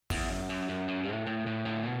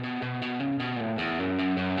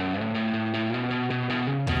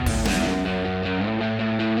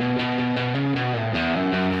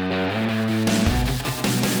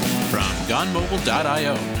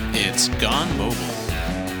gonemobile.io. It's gone mobile.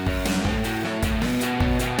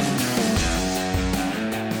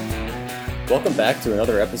 Welcome back to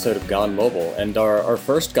another episode of Gone Mobile, and our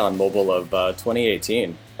first Gone Mobile of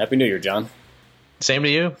 2018. Happy New Year, John. Same to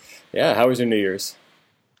you. Yeah, how was your New Year's?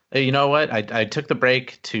 Hey, you know what? I took the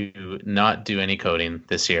break to not do any coding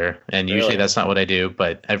this year, and Really? usually that's not what I do,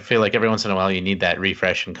 but I feel like every once in a while you need that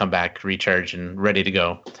refresh and come back, recharge, and ready to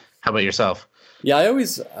go. How about yourself? Yeah, I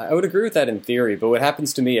would agree with that in theory, but what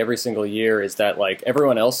happens to me every single year is that like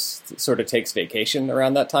everyone else sort of takes vacation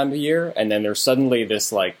around that time of year, and then there's suddenly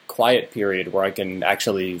this like quiet period where I can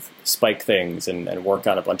actually spike things and work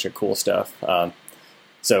on a bunch of cool stuff.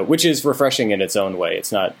 So, which is refreshing in its own way.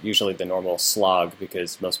 It's not usually the normal slog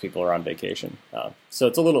because most people are on vacation. So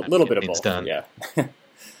it's a little bit of both. Done. Yeah.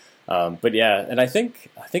 But yeah, and I think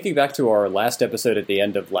thinking back to our last episode at the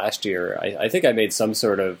end of last year, I think I made some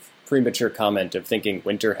sort of premature comment of thinking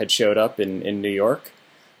winter had showed up in New York.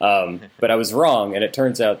 But I was wrong, and it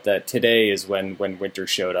turns out that today is when winter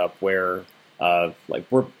showed up, where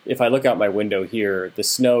if I look out my window here, the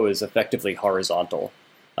snow is effectively horizontal.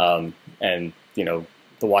 And, you know,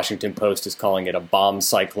 the Washington Post is calling it a bomb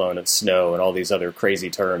cyclone of snow and all these other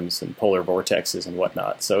crazy terms and polar vortexes and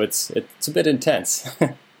whatnot. So it's a bit intense.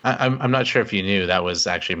 I'm not sure if you knew that was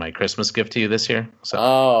actually my Christmas gift to you this year.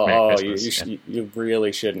 So you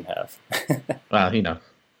really shouldn't have. Well, you know,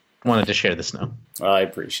 wanted to share the snow. I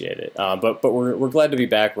appreciate it. But we're glad to be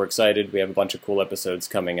back. We're excited. We have a bunch of cool episodes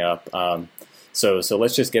coming up. So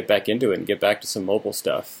let's just get back into it and get back to some mobile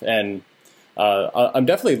stuff. And I'm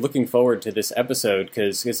definitely looking forward to this episode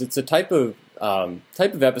because it's a type of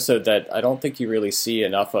episode that I don't think you really see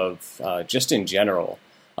enough of just in general.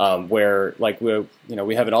 Where like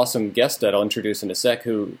we have an awesome guest that I'll introduce in a sec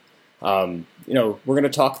who we're going to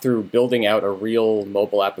talk through building out a real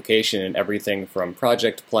mobile application and everything from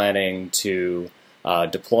project planning to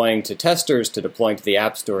deploying to testers to deploying to the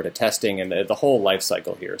App Store to testing and the whole life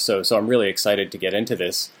cycle here. So I'm really excited to get into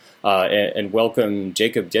this and welcome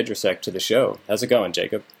Jakub Jedryszek to the show. How's it going,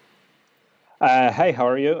 Jakub? Hey, how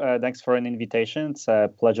are you? Thanks for an invitation. It's a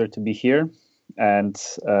pleasure to be here. And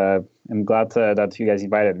I'm glad that you guys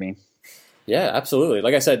invited me. Yeah, absolutely.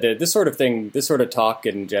 Like I said, this sort of talk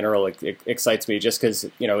in general, it excites me just because,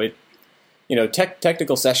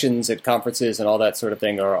 technical sessions at conferences and all that sort of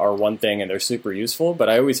thing are one thing and they're super useful. But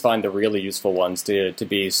I always find the really useful ones to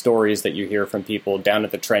be stories that you hear from people down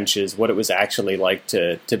at the trenches, what it was actually like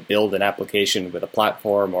to build an application with a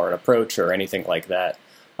platform or an approach or anything like that.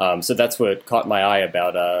 So that's what caught my eye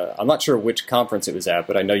about, I'm not sure which conference it was at,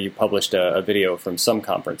 but I know you published a video from some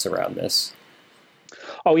conference around this.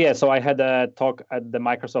 Oh, yeah. So I had a talk at the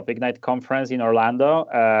Microsoft Ignite conference in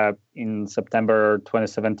Orlando in September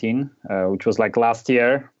 2017, which was like last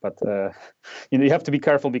year. But, you have to be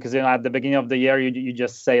careful because, at the beginning of the year, you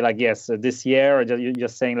just say like, yes, this year, or you're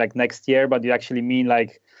just saying like next year, but you actually mean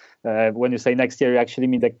like when you say next year, you actually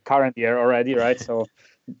mean the current year already, right? So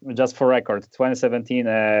just for record,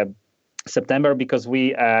 2017 September, because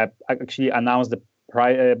we actually announced the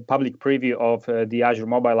public preview of the Azure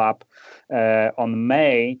mobile app on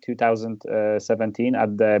May 2017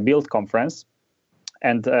 at the Build conference.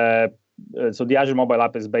 And so the Azure mobile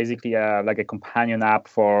app is basically like a companion app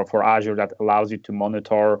for Azure that allows you to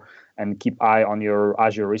monitor and keep eye on your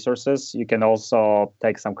Azure resources. You can also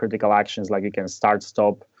take some critical actions, like you can start,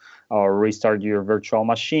 stop, or restart your virtual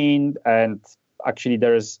machine. And actually,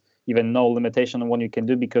 there's even no limitation on what you can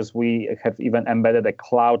do because we have even embedded a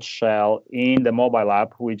Cloud Shell in the mobile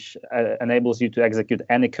app, which enables you to execute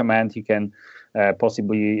any command you can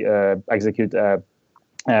possibly execute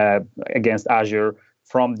against Azure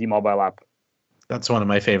from the mobile app. That's one of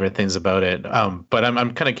my favorite things about it. But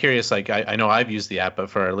I'm kind of curious, like I know I've used the app, but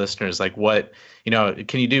for our listeners, like what,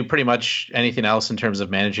 can you do pretty much anything else in terms of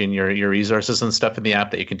managing your resources and stuff in the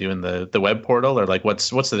app that you can do in the web portal, or like what's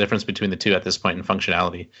the difference between the two at this point in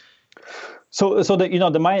functionality? So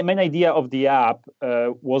the main idea of the app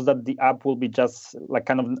was that the app will be just like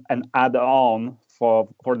kind of an add-on for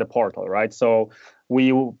the portal, right? So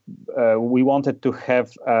we wanted to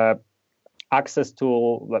have access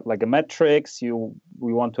to like a metrics.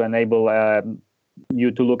 We want to enable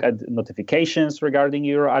you to look at notifications regarding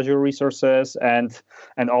your Azure resources and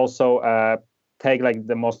also take like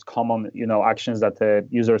the most common actions that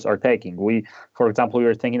users are taking. For example, we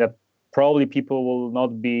were thinking that probably people will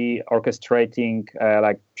not be orchestrating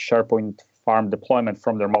like SharePoint farm deployment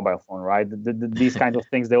from their mobile phone, right? These kinds of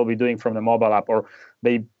things they will be doing from the mobile app, or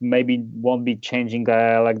they maybe won't be changing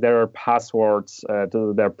like their passwords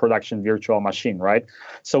to their production virtual machine, right?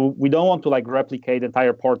 So we don't want to like replicate the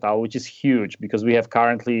entire portal, which is huge because we have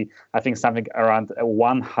currently, I think, something around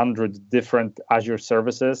 100 different Azure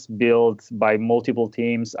services built by multiple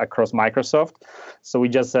teams across Microsoft. So we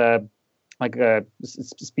just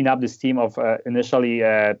spin up this team of initially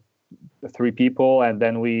 3 people, and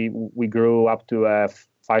then we grew up to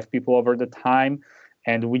 5 people over the time.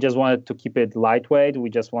 And we just wanted to keep it lightweight. We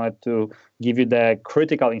just wanted to give you the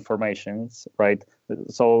critical informations, right?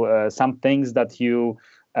 So some things that you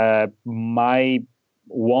might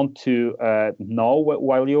want to know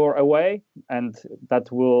while you're away, and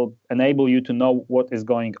that will enable you to know what is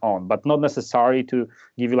going on, but not necessarily to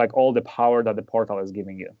give you like all the power that the portal is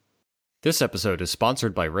giving you. This episode is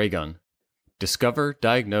sponsored by Raygun. Discover,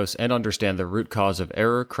 diagnose, and understand the root cause of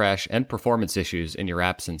error, crash, and performance issues in your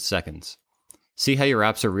apps in seconds. See how your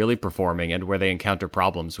apps are really performing and where they encounter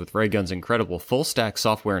problems with Raygun's incredible full-stack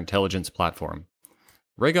software intelligence platform.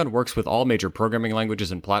 Raygun works with all major programming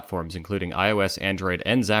languages and platforms, including iOS, Android,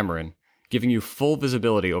 and Xamarin, giving you full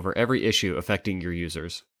visibility over every issue affecting your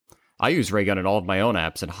users. I use Raygun in all of my own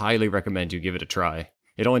apps and highly recommend you give it a try.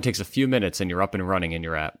 It only takes a few minutes and you're up and running in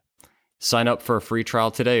your app. Sign up for a free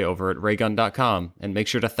trial today over at raygun.com and make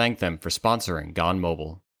sure to thank them for sponsoring Gone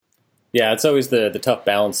Mobile. Yeah, it's always the tough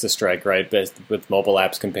balance to strike, right? With mobile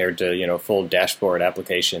apps compared to, full dashboard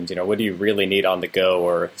applications. What do you really need on the go?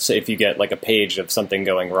 Or say if you get like a page of something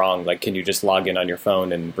going wrong, like can you just log in on your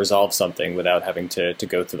phone and resolve something without having to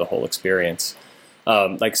go through the whole experience?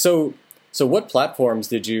 So what platforms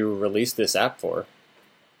did you release this app for?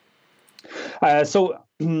 So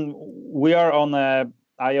we are on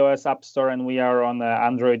iOS App Store, and we are on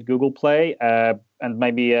Android Google Play, and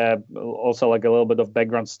maybe also like a little bit of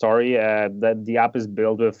background story. That the app is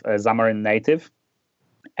built with Xamarin Native,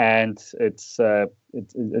 and it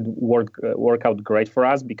worked out great for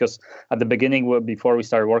us because at the beginning, before we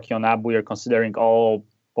started working on app, we were considering all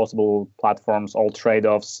possible platforms, all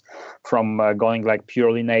trade-offs, from going like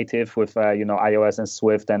purely native with iOS and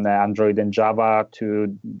Swift and Android and Java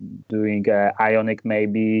to doing Ionic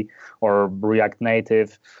maybe or React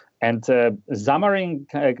Native. And Xamarin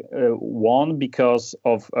won because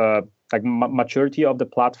of maturity of the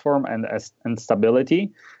platform and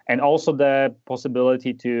stability, and also the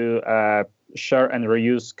possibility to share and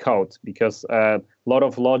reuse code, because a lot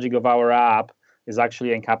of logic of our app is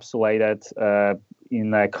actually encapsulated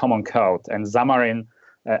in common code, and Xamarin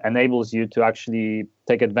enables you to actually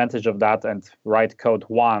take advantage of that and write code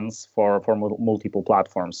once for multiple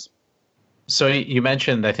platforms. So you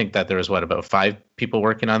mentioned, I think, that there was about 5 people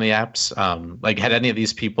working on the apps. Had any of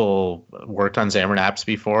these people worked on Xamarin apps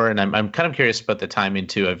before? And I'm kind of curious about the timing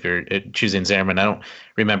too of your choosing Xamarin. I don't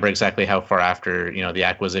remember exactly how far after the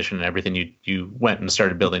acquisition and everything you went and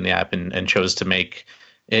started building the app and chose to make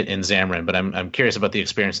it in Xamarin. But I'm curious about the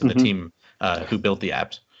experience of the team who built the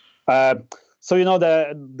apps. So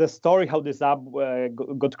the story how this app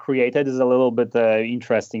got created is a little bit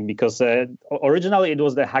interesting, because originally it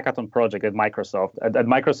was the hackathon project at Microsoft. At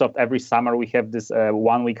Microsoft, every summer we have this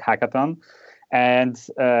 1-week hackathon, and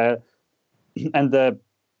I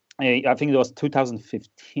think it was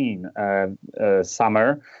 2015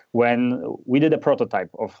 summer when we did a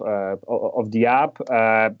prototype of the app,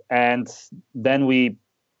 and then we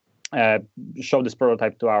showed this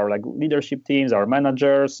prototype to our leadership teams, our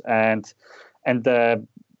managers, and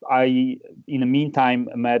I, in the meantime,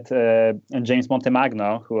 met James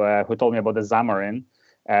Montemagno, who told me about the Xamarin,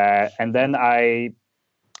 and then I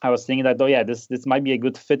was thinking that, this might be a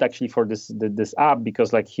good fit actually for this app,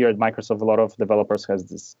 because here at Microsoft, a lot of developers has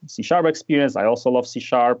this C# experience. I also love C#,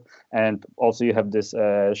 and also you have this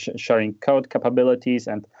sharing code capabilities,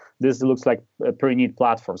 and this looks like a pretty neat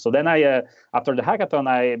platform. So then after the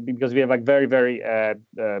hackathon, because we have very, very,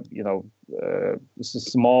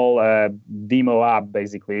 small demo app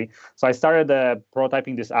basically. So I started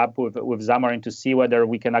prototyping this app with Xamarin to see whether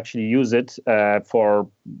we can actually use it for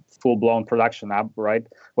full-blown production app, right?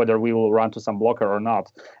 Whether we will run to some blocker or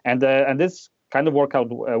not. And this kind of worked out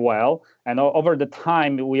well. And over the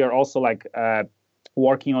time, we are also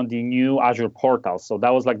working on the new Azure portal. So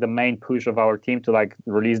that was the main push of our team to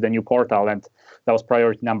release the new portal, and that was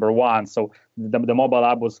priority number 1. So the mobile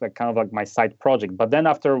app was kind of my side project. But then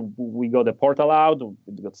after we got the portal out,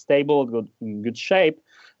 it got stable, it got in good shape,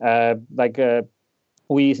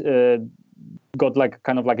 we got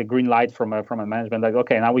kind of a green light from a management,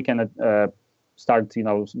 okay, now we can start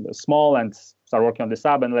small and start working on this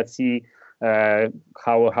app, and let's see how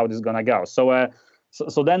this is gonna go.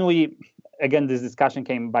 So then we again, this discussion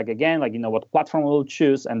came back again, like, what platform we'll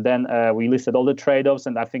choose. And then we listed all the trade-offs.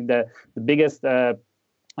 And I think the biggest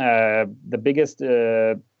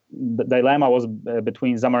dilemma was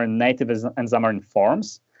between Xamarin Native and Xamarin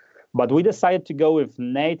Forms. But we decided to go with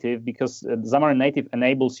native because Xamarin Native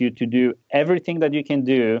enables you to do everything that you can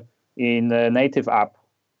do in a native app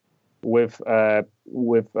with C#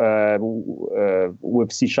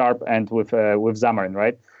 and with Xamarin,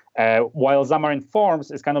 right? While Xamarin Forms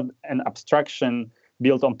is kind of an abstraction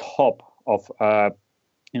built on top of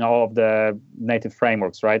of the native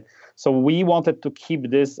frameworks, right? So we wanted to keep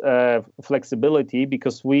this flexibility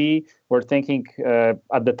because we were thinking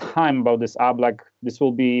at the time about this app, like this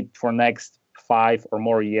will be for next 5 or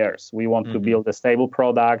more years. We want to build a stable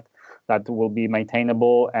product that will be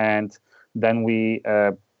maintainable, and then we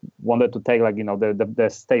wanted to take the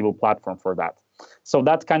stable platform for that. So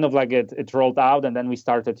that's kind of like it rolled out, and then we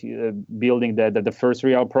started building the first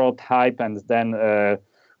real prototype, and then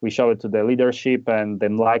we showed it to the leadership, and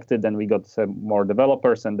then liked it. Then we got more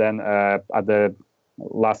developers, and then at the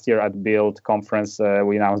last year at Build conference,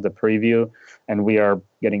 we announced the preview, and we are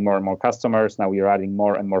getting more and more customers. Now we are adding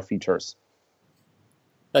more and more features.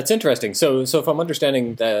 That's interesting. So if I'm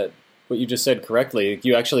understanding that what you just said correctly,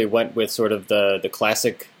 you actually went with sort of the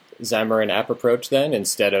classic Xamarin app approach then,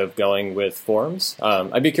 instead of going with Forms.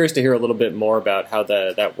 I'd be curious to hear a little bit more about how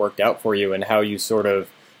that worked out for you and how you sort of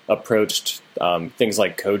approached things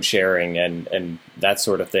like code sharing and that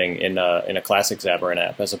sort of thing in a classic Xamarin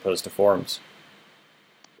app as opposed to Forms.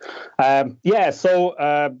 So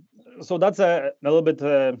that's a little bit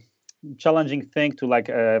challenging thing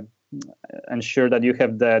to ensure that you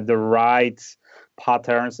have the right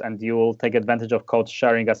patterns and you will take advantage of code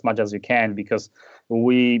sharing as much as you can, because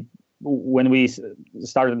when we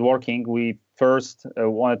started working, we first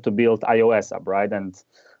wanted to build iOS app, right? And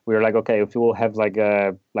we were like, okay, if we will have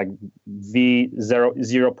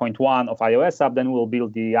v0.1 of iOS app, then we'll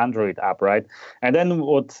build the Android app, right? And then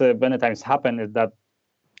what many times happened is that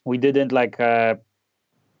we didn't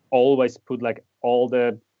always put all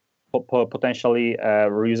the potentially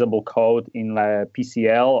reusable code in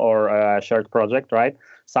PCL or a shared project, right?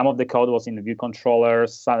 Some of the code was in the view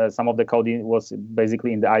controllers, some of the code was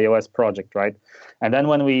basically in the iOS project, right? And then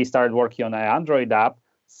when we started working on an Android app,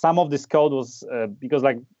 some of this code was because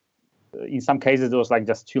in some cases it was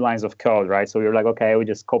just 2 lines of code, right? So we were like, okay, we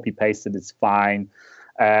just copy paste it, it's fine.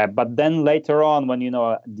 But then later on, when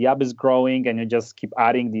the app is growing and you just keep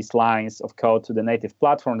adding these lines of code to the native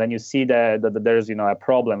platform, then you see that there's a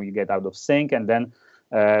problem. You get out of sync, and then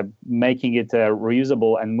making it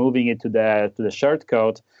reusable and moving it to the shared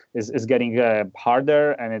code is getting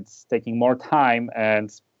harder, and it's taking more time.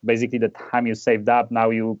 And basically, the time you saved up,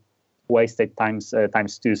 now you wasted times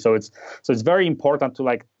 2. So it's very important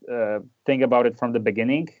to think about it from the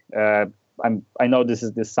beginning. I know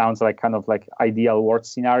this sounds like kind of ideal world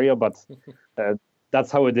scenario, but that's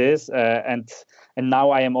how it is. And now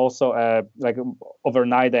I am also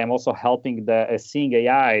overnight I am also helping the Seeing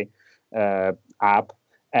AI app,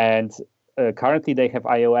 and currently they have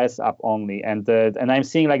iOS app only, and I'm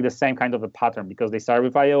seeing the same kind of a pattern, because they start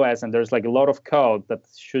with iOS and there's a lot of code that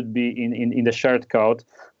should be in the shared code,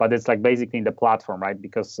 but it's basically in the platform, right?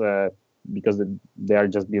 Because they are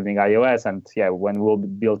just building iOS, and when we'll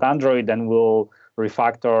build Android, then we'll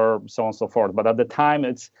refactor, so on and so forth. But at the time,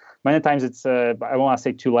 many times I don't want to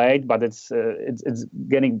say too late, but it's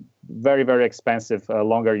getting very, very expensive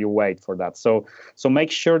longer you wait for that. So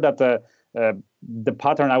make sure that the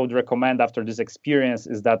pattern I would recommend after this experience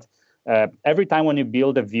is that every time when you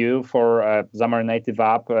build a view for a Xamarin Native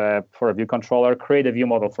app for a view controller, create a view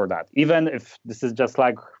model for that. Even if this is just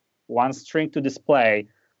one string to display,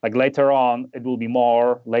 later on, it will be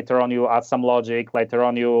more. Later on, you add some logic. Later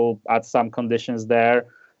on, you add some conditions there.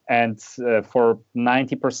 And for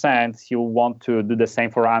 90%, you want to do the same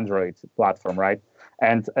for Android platform, right?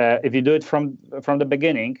 And if you do it from the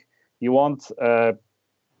beginning, you won't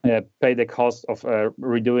pay the cost of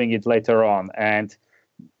redoing it later on. And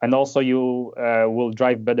also, you will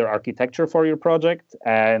drive better architecture for your project,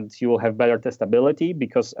 and you will have better testability,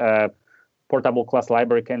 because portable class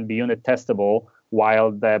library can be unit testable,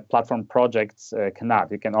 while the platform projects cannot.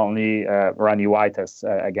 You can only run UI tests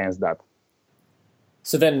against that.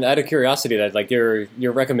 So then, out of curiosity, that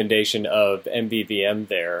your recommendation of MVVM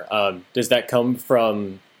there, does that come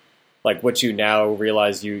from what you now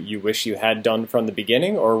realize you wish you had done from the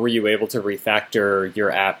beginning, or were you able to refactor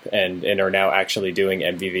your app and are now actually doing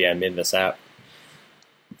MVVM in this app?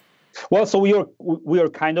 Well, so we are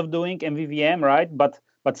kind of doing MVVM, right?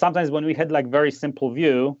 But sometimes when we had very simple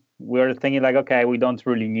view, we were thinking okay, we don't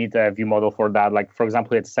really need a view model for that. For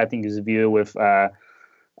example, it's settings view with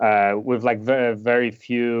with like very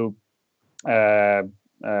few, very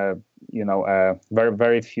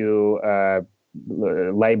few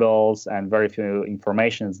labels and very few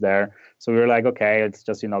informations there. So we were like, okay, it's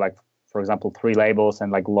just, like, for example, 3 labels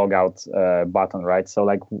and like logout button, right? So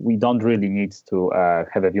like we don't really need to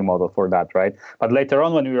have a view model for that, right? But later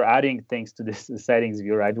on, when we were adding things to this settings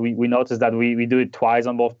view, right, we noticed that we do it twice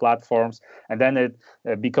on both platforms. And then it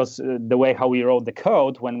because the way how we wrote the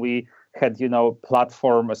code, when we had,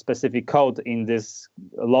 platform specific code in this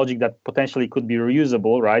logic that potentially could be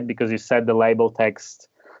reusable, right? Because you set the label text,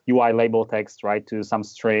 UI label text, right, to some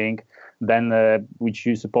string, then which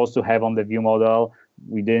you're supposed to have on the view model.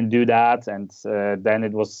 We didn't do that, and then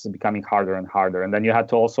it was becoming harder and harder. And then you had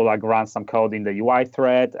to also like run some code in the UI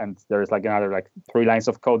thread, and there's like another like 3 lines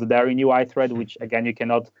of code there in UI thread, which again you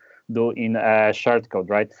cannot do in shared code,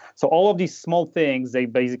 right? So all of these small things, they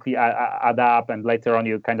basically add up, and later on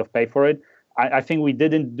you kind of pay for it. I think we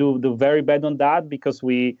didn't do very bad on that, because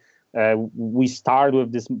we start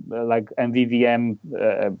with this like MVVM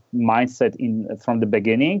mindset from the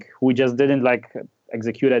beginning. We just didn't like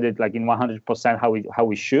executed it like in 100% how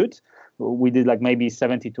we should. We did like maybe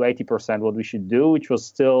 70 to 80% what we should do, which was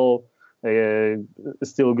still good.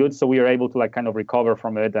 So we are able to like kind of recover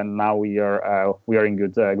from it, and now we are in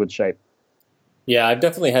good shape. Yeah, I've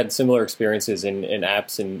definitely had similar experiences in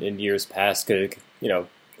apps in years past.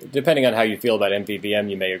 Depending on how you feel about MVVM,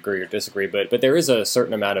 you may agree or disagree, but there is a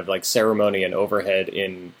certain amount of like ceremony and overhead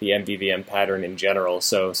in the MVVM pattern in general.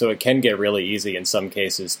 So it can get really easy in some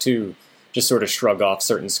cases to just sort of shrug off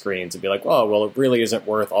certain screens and be like, oh, well, it really isn't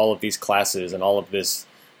worth all of these classes and all of this,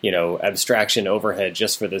 abstraction overhead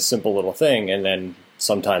just for this simple little thing. And then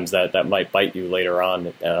sometimes that might bite you later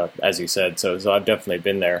on, as you said. So I've definitely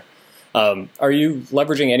been there. Are you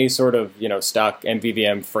leveraging any sort of, stock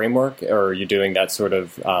MVVM framework, or are you doing that sort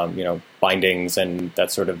of, bindings and that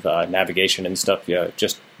sort of navigation and stuff,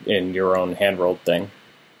 just in your own hand-rolled thing?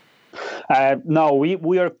 No,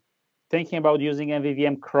 we are thinking about using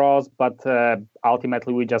MVVM cross, but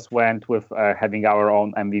ultimately we just went with having our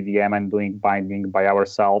own MVVM and doing binding by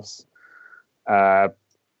ourselves. I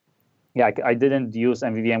didn't use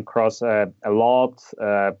MVVM cross a lot,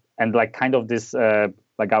 and like kind of this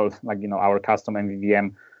our custom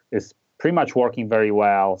MVVM is pretty much working very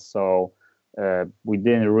well. So we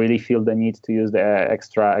didn't really feel the need to use the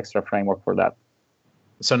extra framework for that.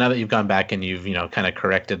 So now that you've gone back and you've kind of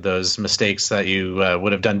corrected those mistakes that you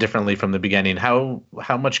would have done differently from the beginning, how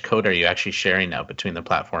much code are you actually sharing now between the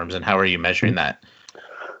platforms, and how are you measuring that?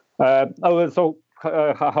 How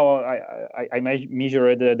I measure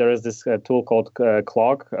it, there is this tool called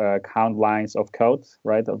Clock, count lines of code,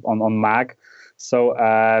 right, on Mac. So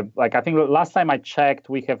I think last time I checked,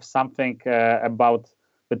 we have something about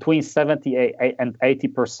between 70 and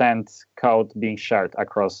 80% code being shared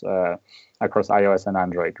across iOS and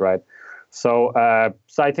Android, right? So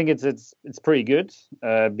I think it's pretty good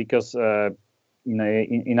because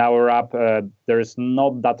in our app there is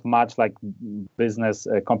not that much like business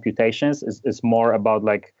computations. It's more about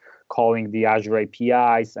like calling the Azure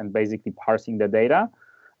APIs and basically parsing the data.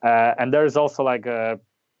 And there's also like a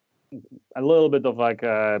little bit of like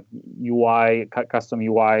UI, custom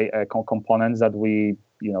UI components that we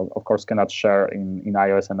of course cannot share in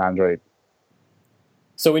iOS and Android.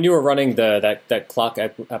 So when you were running that clock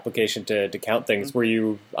application to count things, were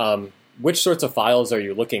you which sorts of files are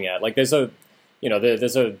you looking at? Like there's a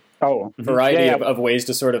variety of ways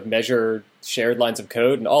to sort of measure shared lines of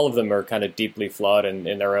code, and all of them are kind of deeply flawed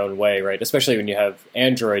in their own way, right? Especially when you have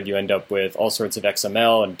Android, you end up with all sorts of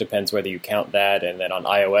XML, and it depends whether you count that. And then on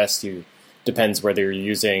iOS, depends whether you're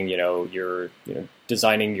using, you're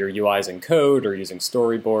designing your UIs in code or using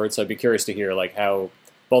storyboards. So I'd be curious to hear like how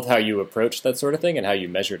you approached that sort of thing and how you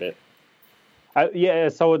measured it.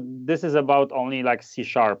 So this is about only like C#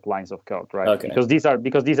 lines of code, right? Okay. Because these are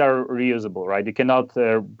reusable, right? You cannot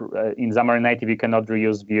in Xamarin Native you cannot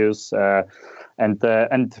reuse views, and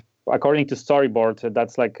according to Storyboard,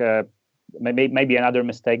 that's like maybe another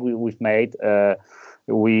mistake we've made.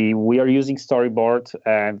 We are using Storyboard,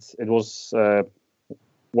 and it was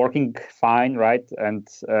working fine, right? And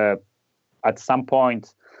at some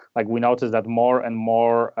point, like we noticed that more and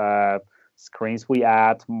more screens we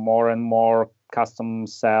add, more and more custom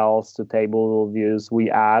cells to table views we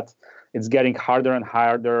add, it's getting harder and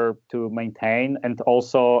harder to maintain. And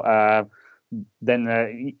also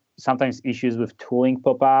then sometimes issues with tooling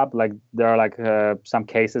pop up. Like there are like some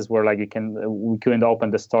cases where like we couldn't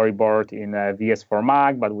open the storyboard in VS for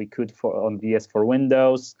Mac, but we could on VS for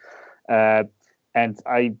Windows. And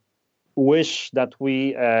I wish that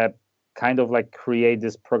we kind of like create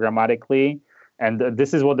this programmatically, And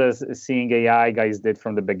this is what the Seeing AI guys did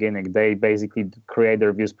from the beginning. They basically create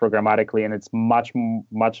their views programmatically, and it's much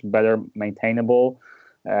better maintainable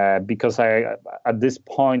because at this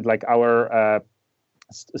point, like our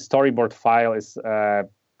storyboard file is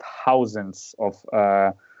thousands of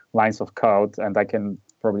lines of code, and I can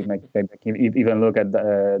probably even look at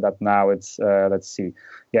that now. It's let's see,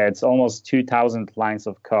 it's almost 2,000 lines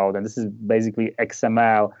of code, and this is basically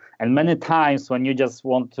XML. And many times when you just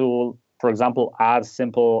want to, for example, add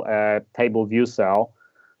simple table view cell,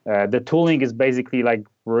 the tooling is basically like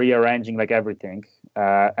rearranging like everything,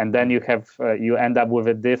 and then you end up with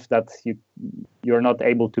a diff that you're not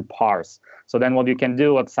able to parse. So then what you can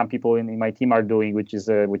do, what some people in my team are doing, which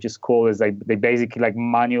is cool, is they basically like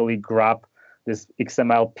manually grab this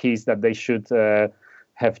XML piece that they should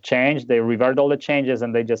have changed. They revert all the changes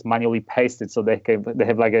and they just manually paste it, so they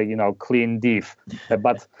have like a clean diff.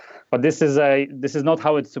 But this is not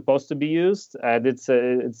how it's supposed to be used.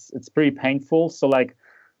 It's pretty painful. So like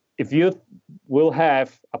if you will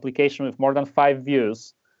have application with more than 5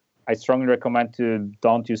 views, I strongly recommend to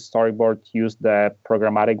don't use storyboard. Use the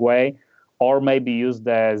programmatic way, or maybe use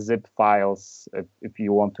the zip files if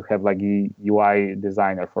you want to have like a UI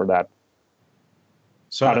designer for that.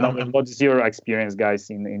 So I don't know. What is your experience, guys,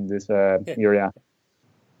 in this area?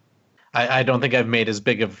 I don't think I've made as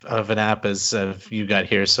big of an app as you got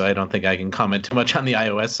here, so I don't think I can comment too much on the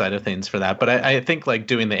iOS side of things for that. But I think like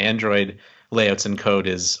doing the Android layouts and code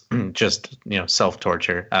is just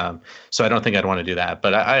self-torture. So I don't think I'd want to do that.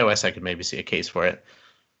 But iOS, I could maybe see a case for it.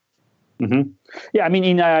 Mm-hmm. Yeah, I mean,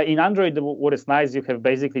 in Android, what is nice, you have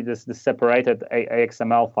basically this separated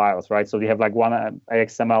AXML files, right? So you have like one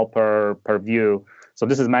AXML per view. So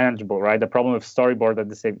this is manageable, right? The problem with storyboard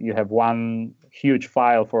that you have one huge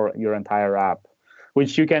file for your entire app,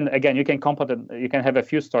 which you can have a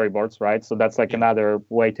few storyboards, right? So that's like another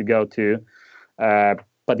way to go to.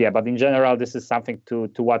 But in general, this is something to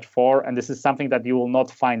watch for, and this is something that you will not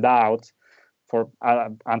find out for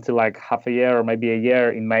until like half a year or maybe a year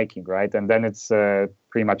in making, right? And then it's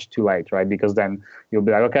pretty much too late, right? Because then you'll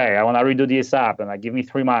be like, okay, I want to redo this app, and like give me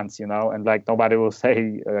 3 months, and like nobody will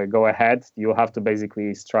say go ahead. You'll have to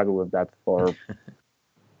basically struggle with that for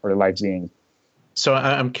the life being. So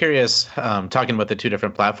I'm curious, talking about the two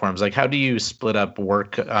different platforms, like how do you split up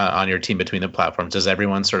work on your team between the platforms? Does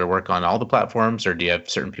everyone sort of work on all the platforms, or do you have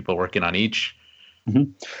certain people working on each?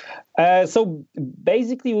 Mm-hmm. So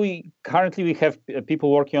basically, we have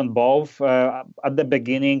people working on both. At the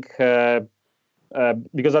beginning,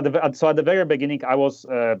 because at the very beginning, I was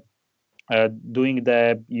doing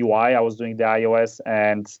the UI, I was doing the iOS,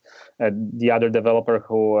 and the other developer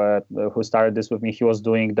who started this with me, he was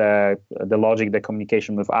doing the logic, the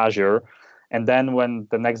communication with Azure. And then when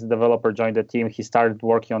the next developer joined the team, he started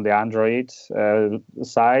working on the Android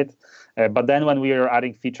side. But then when we are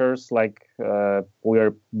adding features, like we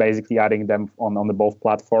are basically adding them on the both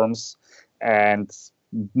platforms. And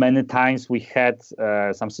many times we had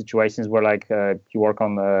some situations where like you work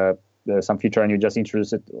on some feature and you just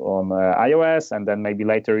introduce it on iOS, and then maybe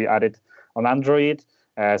later you add it on Android.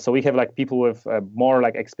 So we have like people with more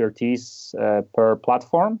like expertise per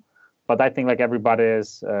platform. But I think like everybody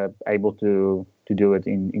is able to do it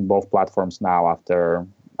in both platforms now after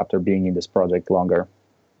being in this project longer.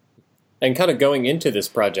 And kind of going into this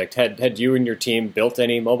project, had you and your team built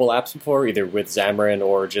any mobile apps before, either with Xamarin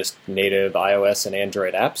or just native iOS and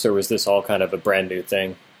Android apps, or was this all kind of a brand new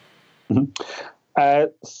thing? Mm-hmm.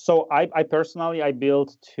 So I personally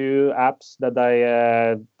built 2 apps that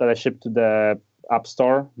I shipped to the App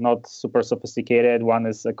Store, not super sophisticated. One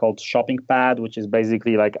is called Shopping Pad, which is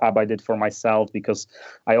basically like app I did for myself because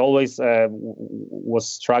I always was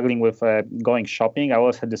struggling with going shopping. I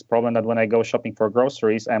always had this problem that when I go shopping for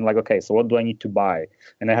groceries, I'm like, okay, so what do I need to buy?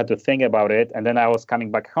 And I had to think about it. And then I was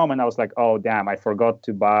coming back home and I was like, oh, damn, I forgot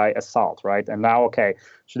to buy a salt, right? And now, okay,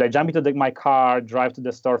 should I jump into my car, drive to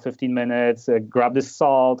the store 15 minutes, grab this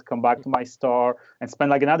salt, come back to my store, and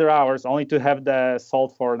spend like another hours only to have the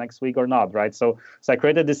salt for next week or not, right? So I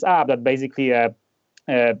created this app that basically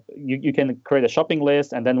you can create a shopping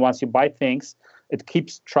list, and then once you buy things, it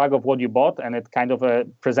keeps track of what you bought, and it kind of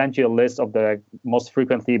presents you a list of the most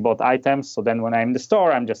frequently bought items. So then when I'm in the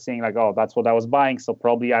store, I'm just seeing like, oh, that's what I was buying, so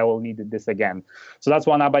probably I will need this again. So that's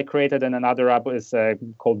one app I created, and another app is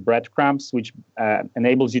called Breadcrumbs, which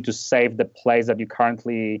enables you to save the place that you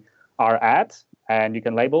currently are at, and you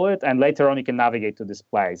can label it, and later on you can navigate to this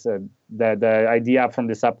place. The idea from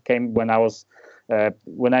this app came when I was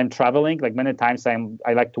when I'm traveling. Like many times I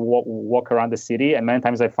like to walk around the city, and many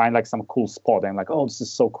times I find like some cool spot. I'm like, oh, this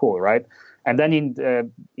is so cool, right? And then in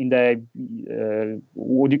the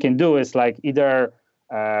what you can do is like either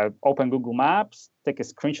open Google Maps, take a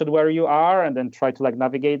screenshot where you are, and then try to like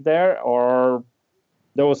navigate there. Or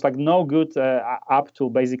there was like no good app to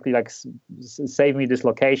basically like save me this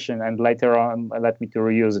location and later on let me to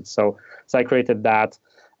reuse it. So I created that.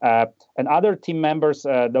 And other team members,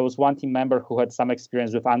 there was one team member who had some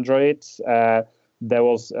experience with Android. There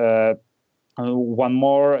was one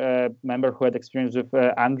more member who had experience with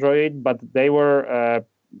Android, but there were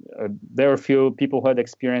a few people who had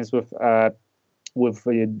experience with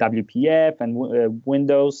WPF and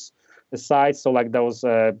Windows sites. So like there was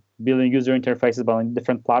building user interfaces but on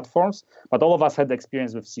different platforms. But all of us had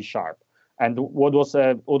experience with C#. And what was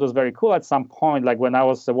very cool at some point, like when I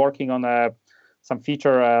was working on some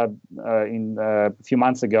feature in a few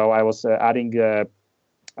months ago, I was adding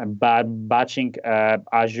batching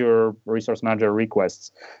Azure Resource Manager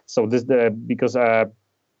requests. So because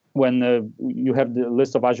when you have the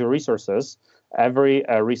list of Azure resources, every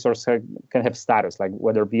resource can have status, like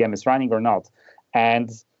whether VM is running or not. And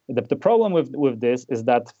the problem with this is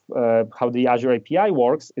that how the Azure API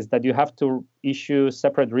works is that you have to issue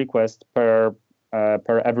separate requests per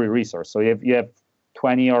every resource. So you have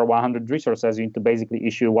 20 or 100 resources, you need to basically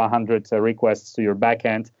issue 100 requests to your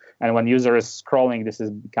backend. And when user is scrolling, this is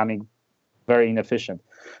becoming very inefficient.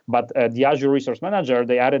 But the Azure Resource Manager,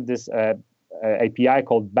 they added this API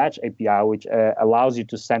called Batch API, which allows you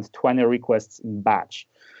to send 20 requests in batch.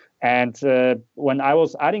 And when I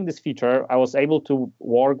was adding this feature, I was able to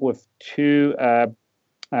work with two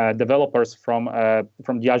developers from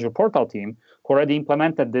the Azure portal team who already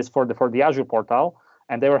implemented this for the Azure portal.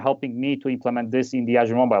 And they were helping me to implement this in the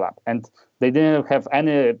Azure mobile app. And they didn't have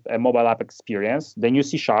any mobile app experience. They knew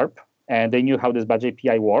C# and they knew how this Batch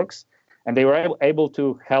API works. And they were able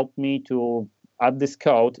to help me to add this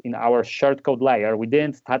code in our shared code layer. We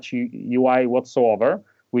didn't touch UI whatsoever.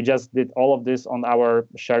 We just did all of this on our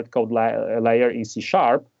shared code layer in C#,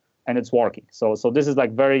 and it's working. So this is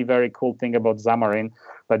like very, very cool thing about Xamarin,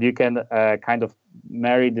 that you can kind of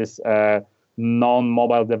marry this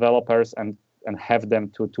non-mobile developers and have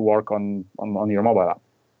them to work on your mobile app.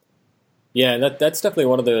 Yeah, and that's definitely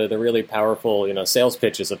one of the really powerful, sales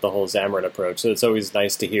pitches of the whole Xamarin approach. So it's always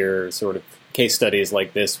nice to hear sort of case studies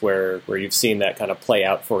like this where you've seen that kind of play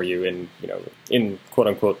out for you in quote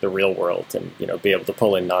unquote the real world, and be able to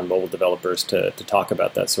pull in non-mobile developers to talk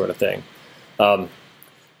about that sort of thing.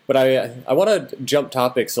 But I want to jump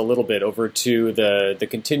topics a little bit over to the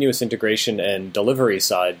continuous integration and delivery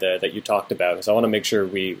side that you talked about, because I want to make sure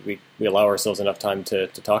we allow ourselves enough time to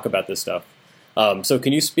talk about this stuff. So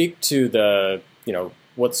can you speak to the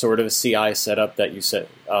what sort of CI setup that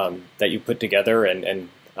you put together and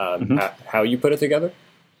how you put it together?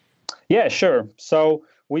 Yeah, sure. So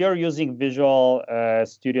we are using Visual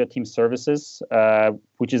Studio Team Services,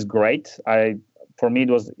 which is great. For me, it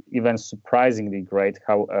was even surprisingly great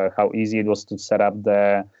how easy it was to set up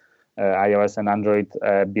the iOS and Android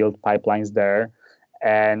build pipelines there.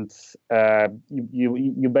 And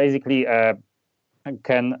you basically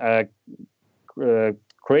can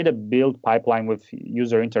create a build pipeline with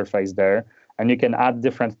user interface there, and you can add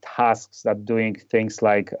different tasks that doing things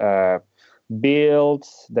like build,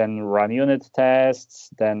 then run unit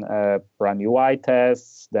tests, then run UI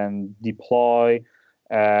tests, then deploy.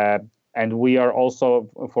 And we are also,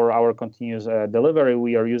 for our continuous delivery,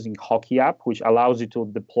 we are using Hockey app, which allows you to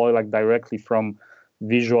deploy like directly from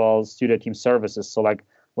Visual Studio Team Services. So like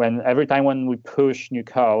every time when we push new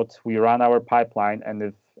code, we run our pipeline, and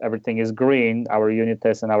if everything is green, our unit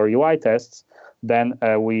tests and our UI tests, then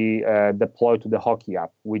we deploy to the Hockey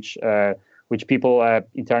app, which people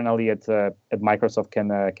internally at Microsoft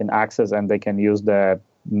can access, and they can use the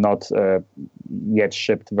not yet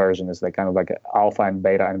shipped version. Is like kind of like an alpha and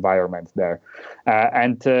beta environment there,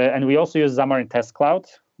 and we also use Xamarin Test Cloud,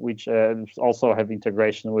 which also have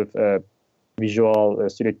integration with Visual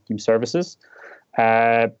Studio Team Services,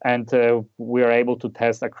 and we are able to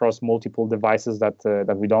test across multiple devices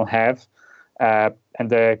that we don't have.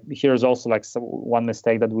 And here's also like one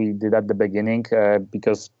mistake that we did at the beginning,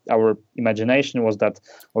 because our imagination was that,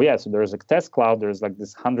 so there's a test cloud, there's like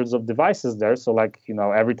this hundreds of devices there. So like,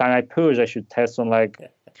 every time I push, I should test on like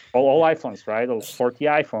all iPhones, right? All 40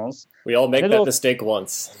 iPhones. We all make that mistake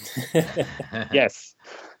once. Yes.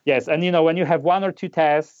 And when you have one or two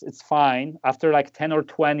tests, it's fine. After like 10 or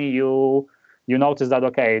 20, you notice that,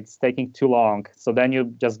 okay, it's taking too long. So then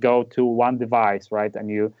you just go to one device, right? And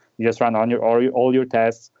you just run on all your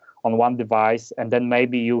tests on one device. And then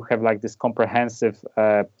maybe you have like this comprehensive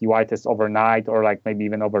UI test overnight, or like maybe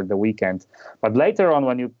even over the weekend. But later on,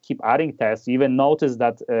 when you keep adding tests, you even notice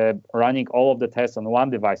that running all of the tests on one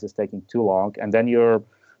device is taking too long. And then you're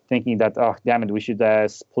thinking that, oh, damn it, we should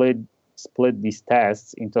split split these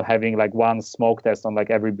tests into having like one smoke test on like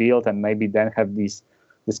every build, and maybe then have this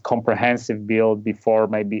comprehensive build before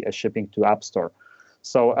maybe a shipping to App Store.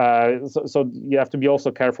 So so you have to be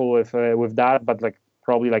also careful with that, but like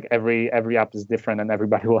probably like every app is different, and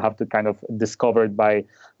everybody will have to kind of discover it by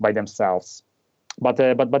themselves. But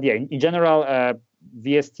yeah, in general,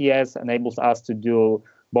 VSTS enables us to do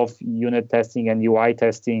both unit testing and UI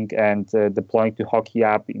testing, and deploying to Hockey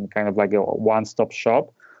app in kind of like a one-stop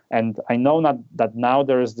shop. And I know that now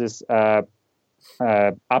there is this App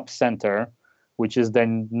Center, which is the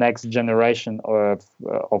next generation of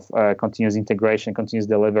continuous integration, continuous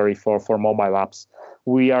delivery for mobile apps.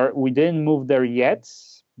 We didn't move there yet,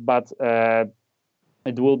 but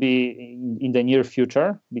it will be in the near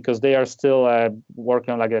future, because they are still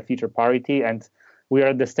working on like a feature parity, and we are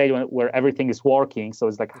at the stage where everything is working. So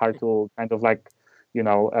it's like hard to kind of like,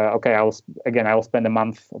 okay, I'll spend a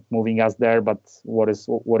month moving us there, but what is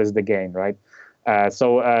the gain, right?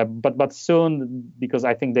 But soon, because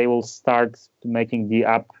I think they will start making the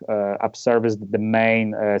app service the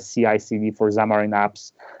main CI/CD for Xamarin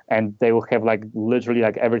apps, and they will have like literally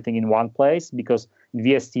like everything in one place. Because in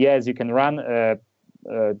VSTS you can run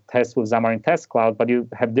tests with Xamarin Test Cloud, but you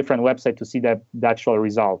have different website to see the actual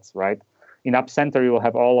results, right? In App Center you will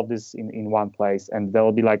have all of this in one place, and there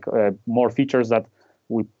will be like more features that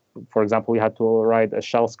for example, we had to write a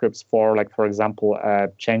shell scripts for, like for example,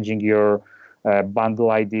 changing your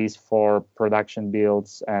bundle IDs for production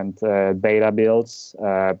builds and beta builds,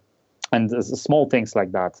 and small things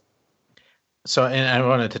like that. So, and I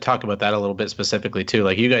wanted to talk about that a little bit specifically too.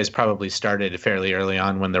 Like, you guys probably started fairly early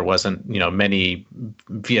on when there wasn't, many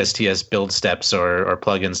VSTS build steps or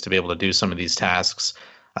plugins to be able to do some of these tasks.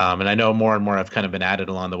 And I know more and more have kind of been added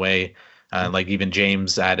along the way. Like even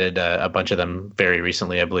James added a bunch of them very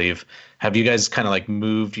recently, I believe. Have you guys kind of like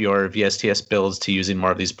moved your VSTS builds to using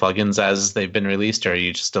more of these plugins as they've been released, or are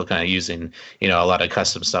you just still kind of using, a lot of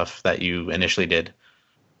custom stuff that you initially did?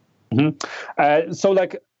 Mm-hmm. So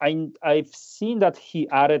like I've seen that he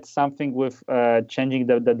added something with changing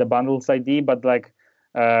the bundles ID, but like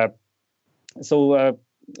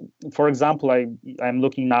for example, I'm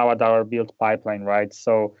looking now at our build pipeline, right?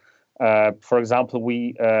 So for example,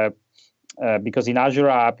 we because in Azure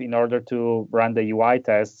app, in order to run the UI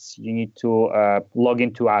tests, you need to log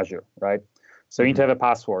into Azure, right? So you need to have a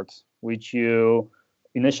password, which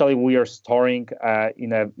initially we are storing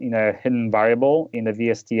in a hidden variable in the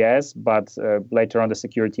VSTS, but later on the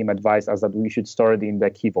security team advised us that we should store it in the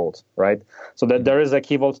key vault, right? So that there is a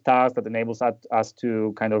key vault task that enables us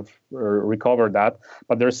to kind of recover that,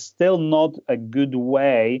 but there's still not a good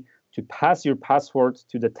way to pass your password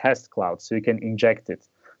to the test cloud so you can inject it.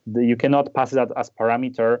 You cannot pass it as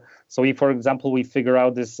parameter. So if, for example, we figure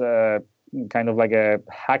out this kind of like a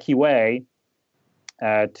hacky way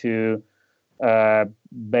to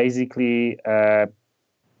basically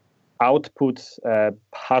output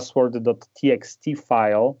password.txt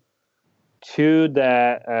file to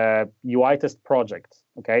the UI test project.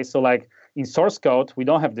 Okay, so like in source code, we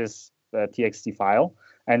don't have this txt file.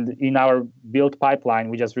 And in our build pipeline,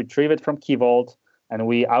 we just retrieve it from Key Vault, and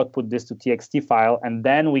we output this to txt file, and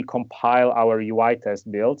then we compile our UI test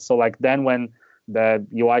build. So like then when the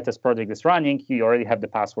UI test project is running, you already have the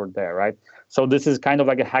password there, right? So this is kind of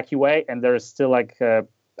like a hacky way, and there is still like I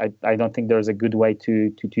don't think there's a good way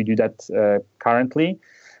to do that currently.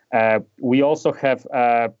 We also have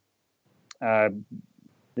the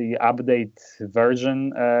update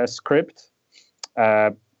version script,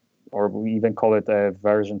 or we even call it a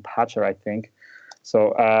version patcher, I think.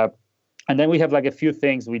 So and then we have like a few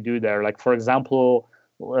things we do there. Like for example,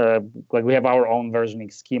 like we have our own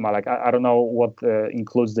versioning schema. Like I don't know what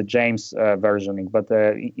includes the James versioning, but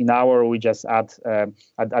in our we just add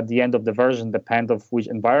at the end of the version, depend of which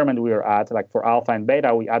environment we are at. Like for alpha and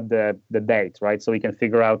beta, we add the date, right? So we can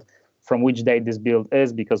figure out from which date this build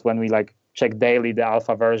is, because when we like check daily the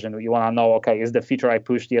alpha version, you want to know, okay, is the feature I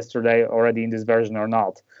pushed yesterday already in this version or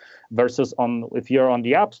not? Versus if you're on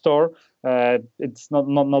the App Store, it's not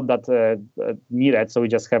that needed. So we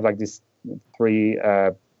just have like these three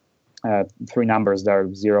numbers there,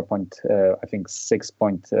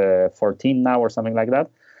 6.14 now or something like that.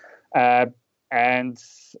 And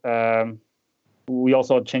we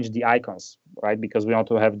also changed the icons, right? Because we want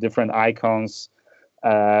to have different icons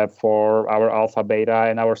for our alpha, beta,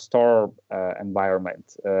 and our store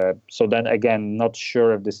environment. So then again, not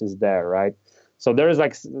sure if this is there, right? So there is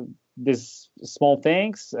like these small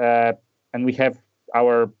things, and we have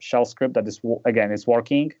our shell script that is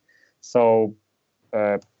working. So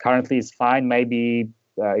currently it's fine. Maybe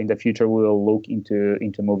in the future we will look into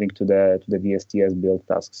moving to the VSTS build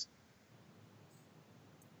tasks.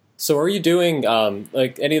 So are you doing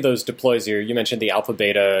like any of those deploys here? You mentioned the alpha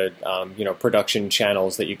beta, production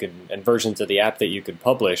channels that you could and versions of the app that you could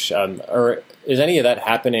publish. Or is any of that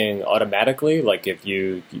happening automatically? Like if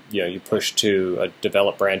you push to a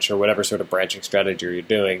develop branch or whatever sort of branching strategy you're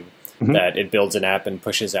doing, that it builds an app and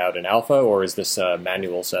pushes out an alpha, or is this a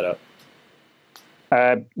manual setup?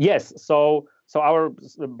 Yes. So our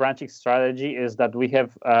branching strategy is that we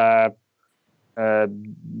have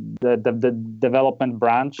the development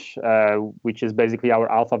branch, which is basically our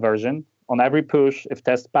alpha version. On every push, if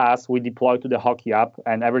test pass, we deploy to the hockey app,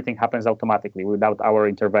 and everything happens automatically without our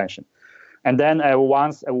intervention. And then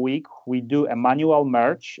once a week, we do a manual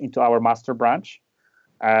merge into our master branch,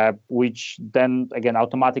 which then again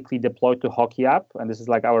automatically deploy to hockey app, and this is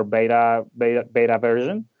like our beta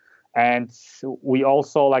version. And we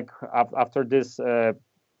also after this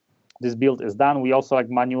build is done, we also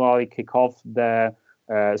manually kick off the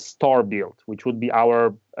store build, which would be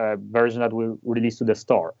our version that we release to the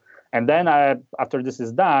store. And then after this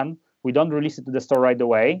is done, we don't release it to the store right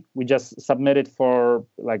away. We just submit it for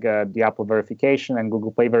the Apple verification and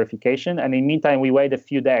Google Play verification. And in the meantime, we wait a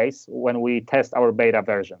few days when we test our beta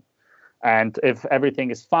version. And if everything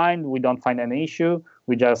is fine, we don't find any issue,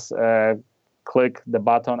 we just click the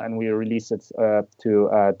button and we release it to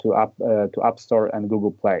App Store and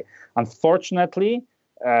Google Play. Unfortunately,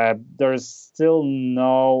 there's still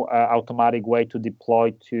no automatic way to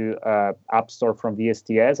deploy to App Store from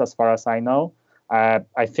VSTS, as far as I know.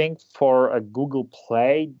 I think for Google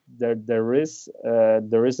Play there is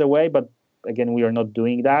a way, but again, we are not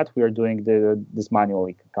doing that. We are doing this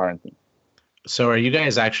manually currently. So are you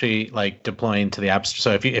guys actually deploying to the App Store?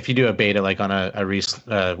 So if you do a beta on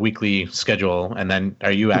a weekly schedule, and then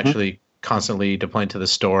are you actually constantly deploying to the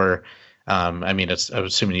store? I'm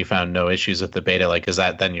assuming you found no issues with the beta. Is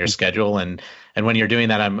that then your schedule? And when you're doing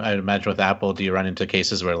that, I imagine with Apple, do you run into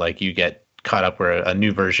cases where you get caught up where a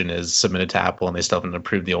new version is submitted to Apple and they still haven't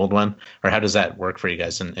approved the old one? Or how does that work for you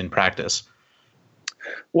guys in practice?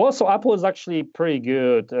 Well, so Apple is actually pretty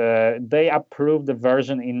good. They approved the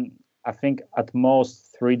version in, I think, at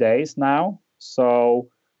most 3 days now. So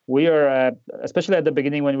we are, especially at the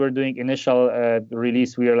beginning when we were doing initial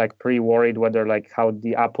release, we are pretty worried whether how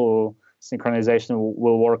the Apple synchronization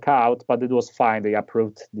will work out. But it was fine. They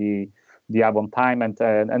approved the app on time, and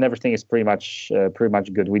everything is pretty much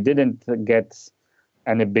good. We didn't get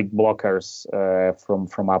any big blockers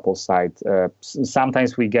from Apple's side.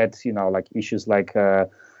 Sometimes we get issues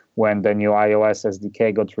when the new iOS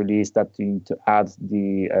SDK got released, that you need to add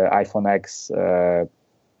the iPhone X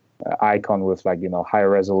icon with higher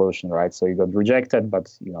resolution, right? So you got rejected,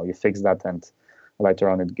 but you fix that, and later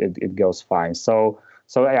on it goes fine. So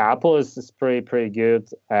yeah, Apple is pretty good,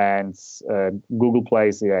 and Google Play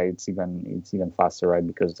it's even faster, right?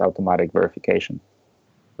 Because it's automatic verification.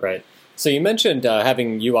 Right. So you mentioned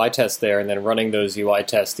having UI tests there and then running those UI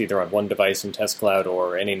tests either on one device in Test Cloud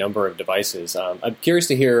or any number of devices. I'm curious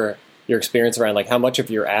to hear your experience around how much of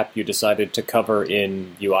your app you decided to cover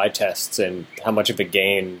in UI tests and how much of a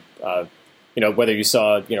gain, whether you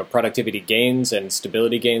saw productivity gains and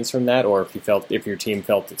stability gains from that, or if your team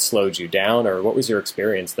felt it slowed you down, or what was your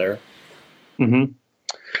experience there?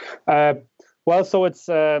 Well, so it's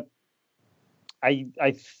I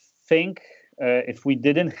think if we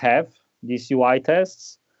didn't have these UI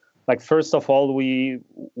tests, first of all, we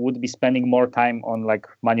would be spending more time on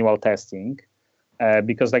manual testing,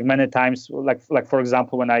 because many times, for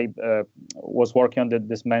example, when I was working on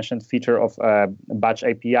this mentioned feature of batch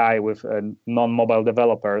API with non-mobile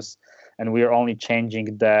developers, and we are only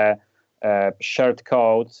changing the shared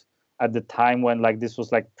code at the time when this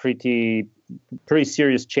was pretty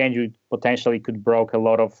serious change. You potentially could broke a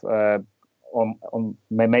lot of on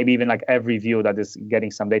maybe even every view that is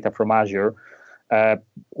getting some data from Azure.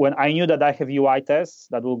 When I knew that I have UI tests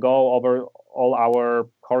that will go over all our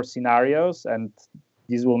core scenarios, and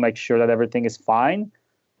this will make sure that everything is fine,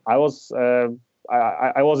 I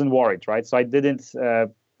wasn't worried, right? So I didn't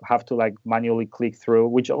have to manually click through,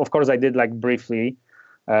 which of course I did briefly,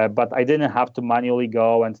 but I didn't have to manually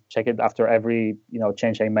go and check it after every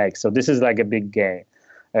change I make. So this is a big gain.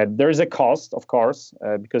 There is a cost, of course,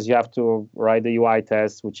 because you have to write the UI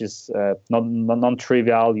test, which is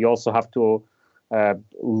non-trivial. You also have to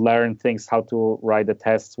learn things, how to write the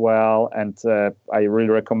tests well. And I really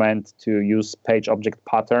recommend to use page object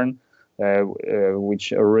pattern,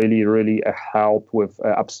 which really help with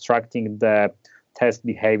abstracting the test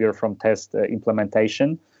behavior from test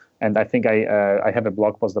implementation. And I think I have a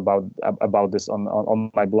blog post about this on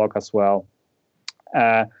my blog as well.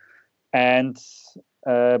 And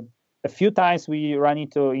a few times we run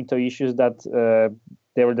into issues that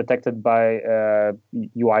they were detected by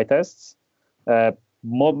UI tests.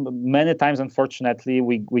 Many times, unfortunately,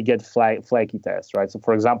 we get flaky tests, right? So,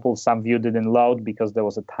 for example, some view didn't load because there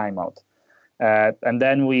was a timeout. And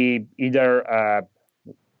then we either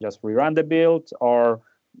just rerun the build, or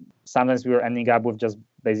sometimes we were ending up with just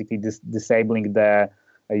basically disabling the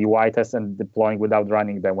UI test and deploying without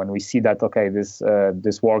running them when we see that, okay, this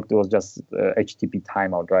worked, it was just HTTP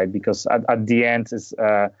timeout, right? Because at the end, is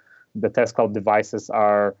the test cloud devices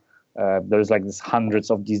are, there's like this hundreds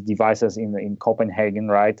of these devices in Copenhagen,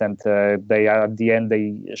 right? And they are, at the end,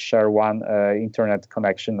 they share one internet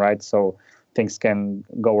connection, right? So things can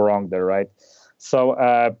go wrong there, right?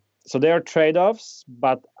 So so there are trade-offs,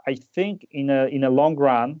 but I think in a long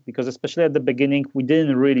run, because especially at the beginning, we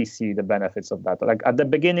didn't really see the benefits of that. Like at the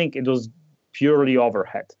beginning, it was purely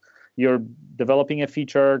overhead. You're developing a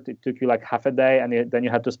feature, it took you like half a day, and then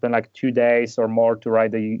you had to spend like 2 days or more to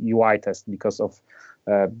write the UI test because of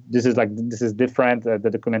this is different. The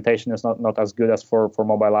documentation is not as good as for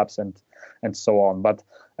mobile apps and so on. But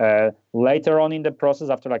later on in the process,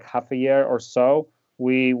 after like half a year or so,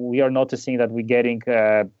 we are noticing that we're getting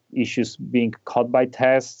issues being caught by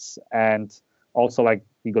tests, and also like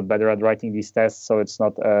we got better at writing these tests, so it's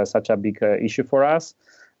not such a big issue for us.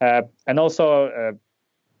 And also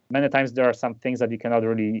many times there are some things that you cannot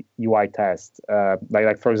really UI test.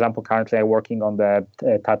 Like for example, currently I'm working on the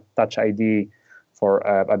Touch ID for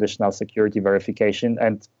additional security verification,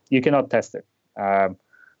 and you cannot test it.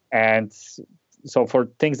 And so for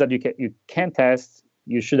things that you can test,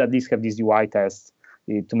 you should at least have these UI tests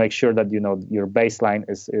to make sure that your baseline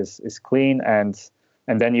is clean, and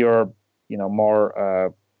then you're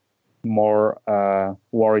more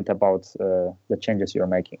worried about the changes you're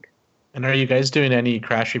making. And are you guys doing any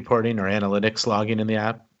crash reporting or analytics logging in the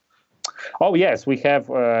app? Oh yes, we have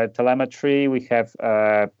telemetry. We have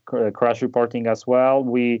crash reporting as well.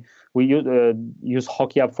 We use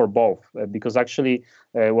HockeyApp for both because actually,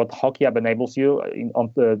 what HockeyApp enables you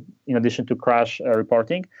in addition to crash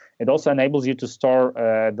reporting, it also enables you to store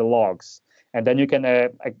the logs, and then you can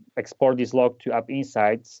export this log to App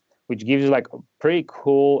Insights, which gives you like a pretty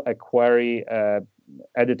cool query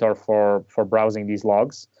editor for browsing these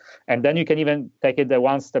logs. And then you can even take it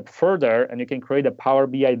one step further, and you can create a Power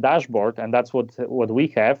BI dashboard, and that's what we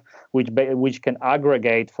have, which can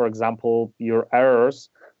aggregate, for example, your errors,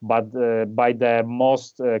 but by the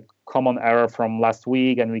most common error from last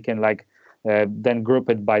week, and we can then group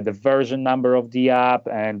it by the version number of the app,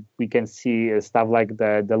 and we can see stuff like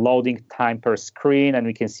the loading time per screen, and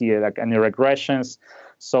we can see like any regressions.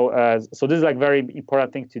 So this is like very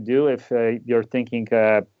important thing to do if you're thinking,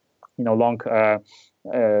 long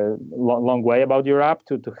way about your app,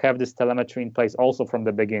 to have this telemetry in place also from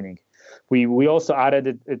the beginning. We also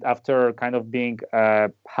added it after kind of being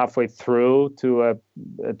halfway through to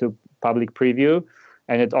public preview,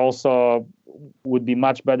 and it also would be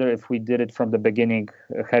much better if we did it from the beginning,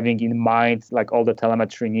 having in mind like all the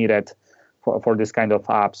telemetry needed for this kind of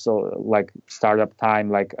app. So like startup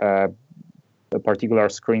time, like a particular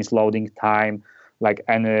screen's loading time, like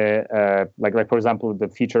any like for example the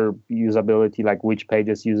feature usability, like which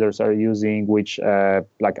pages users are using, which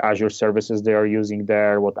like Azure services they are using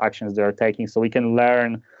there, what actions they are taking, so we can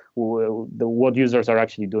learn what users are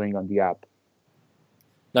actually doing on the app.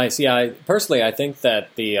 Nice. Yeah, personally, I think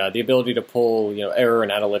that the ability to pull error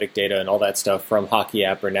and analytic data and all that stuff from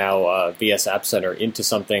HockeyApp or now VS App Center into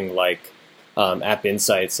something like App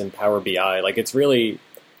Insights and Power BI, like it's really,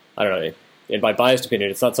 I don't know, in my biased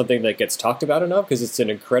opinion, it's not something that gets talked about enough because it's an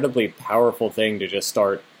incredibly powerful thing to just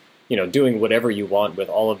start, doing whatever you want with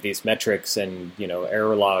all of these metrics and,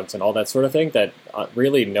 error logs and all that sort of thing that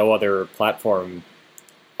really no other platform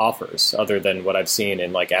offers other than what I've seen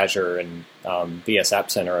in like Azure and VS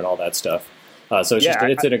App Center and all that stuff. So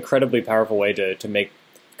it's an incredibly powerful way to make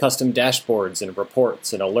custom dashboards and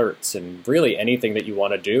reports and alerts and really anything that you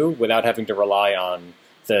want to do without having to rely on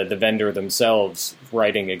the vendor themselves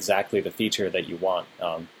writing exactly the feature that you want.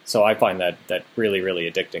 So I find that really, really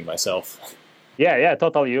addicting myself. Yeah,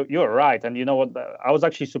 totally. You're right. And you know what? I was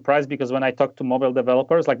actually surprised because when I talked to mobile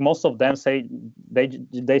developers, like most of them say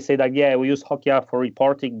they say that, yeah, we use HockeyApp for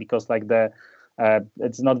reporting because like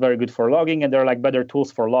it's not very good for logging, and there are like better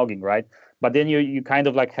tools for logging, right? But then you kind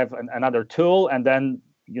of like have another tool, and then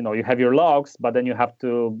you have your logs, but then you have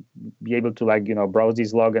to be able to browse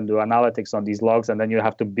these logs and do analytics on these logs, and then you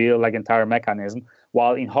have to build like entire mechanism.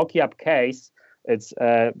 While in HockeyApp case, it's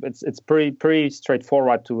pretty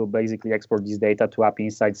straightforward to basically export this data to App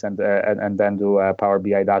Insights and then do Power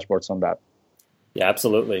BI dashboards on that. Yeah,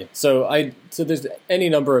 absolutely. So there's any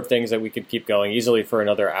number of things that we could keep going easily for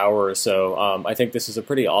another hour or so. I think this is a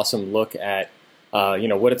pretty awesome look at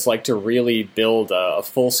what it's like to really build a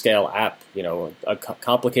full-scale app, a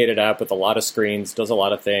complicated app with a lot of screens, does a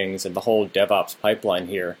lot of things, and the whole DevOps pipeline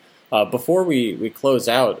here. Before we close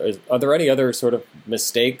out, are there any other sort of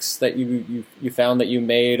mistakes that you found that you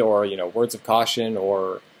made, or words of caution,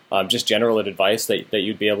 or just general advice that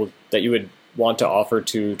you would want to offer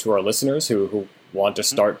to our listeners who want to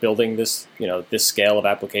start building this this scale of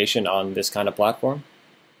application on this kind of platform?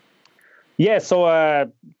 Yeah.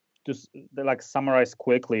 So just like summarize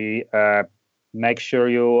quickly. Make sure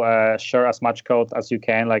you share as much code as you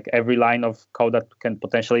can. Like every line of code that can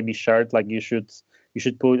potentially be shared, like you should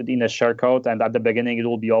put it in a share code. And at the beginning, it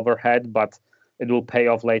will be overhead, but it will pay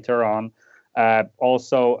off later on.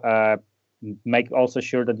 Also, make also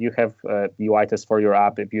sure that you have UI tests for your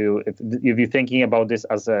app. If you're thinking about this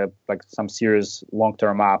as some serious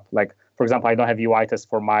long-term app, like for example, I don't have UI tests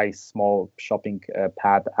for my small shopping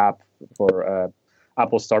pad app for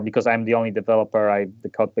Apple Store because I'm the only developer. The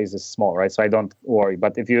code base is small, right? So I don't worry.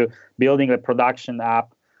 But if you're building a production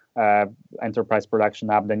app, enterprise production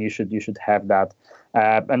app, then you should have that.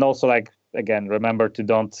 And also, again, remember to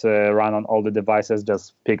don't run on all the devices.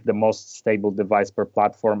 Just pick the most stable device per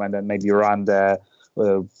platform, and then maybe run the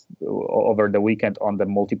over the weekend on the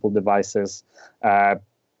multiple devices.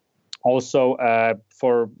 Also,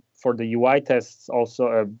 for the UI tests,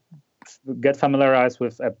 also get familiarized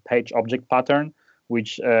with a page object pattern,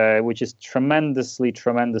 which is tremendously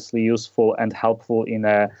useful and helpful in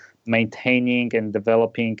maintaining and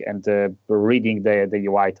developing and reading the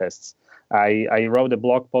UI tests. I wrote a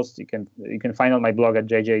blog post. You can find on my blog at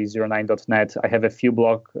jj09.net. I have a few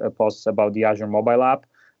blog posts about the Azure mobile app,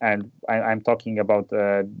 and I'm talking about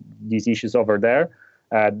these issues over there.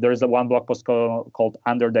 There's one blog post called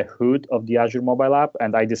Under the Hood of the Azure mobile app,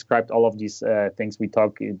 and I described all of these things we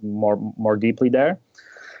talk more deeply there.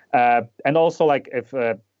 And also, if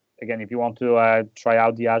you want to try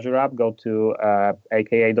out the Azure app, go to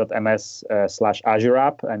aka.ms/Azure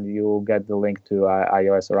app, and you'll get the link to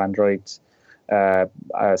iOS or Android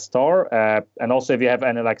store. And also, if you have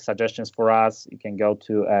any suggestions for us, you can go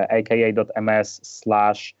to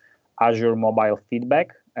aka.ms/Azure mobile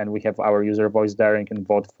feedback, and we have our user voice there, and you can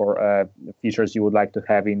vote for features you would like to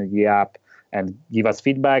have in the app and give us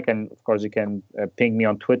feedback. And of course, you can ping me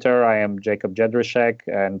on Twitter. I am Jakub Jedryszek,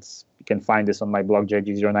 and you can find this on my blog,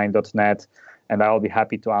 jj09.net. And I'll be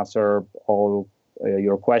happy to answer all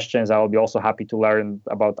your questions. I will be also happy to learn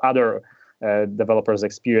about other developers'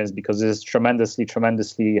 experience, because this is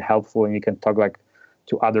tremendously helpful. And you can talk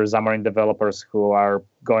to other Xamarin developers who are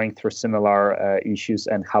going through similar issues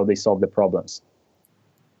and how they solve the problems.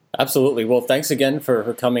 Absolutely. Well, thanks again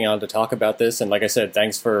for coming on to talk about this. And like I said,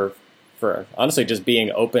 thanks for honestly just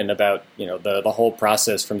being open about the whole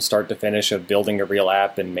process from start to finish of building a real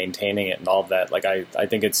app and maintaining it and all of that. I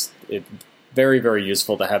think it's very, very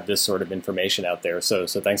useful to have this sort of information out there. So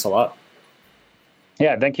thanks a lot.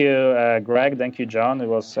 Yeah, thank you, Greg. Thank you, John. It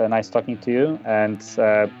was nice talking to you, and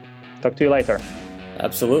talk to you later.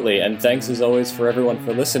 Absolutely. And thanks as always for everyone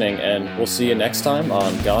for listening, and we'll see you next time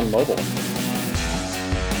on Gone Mobile.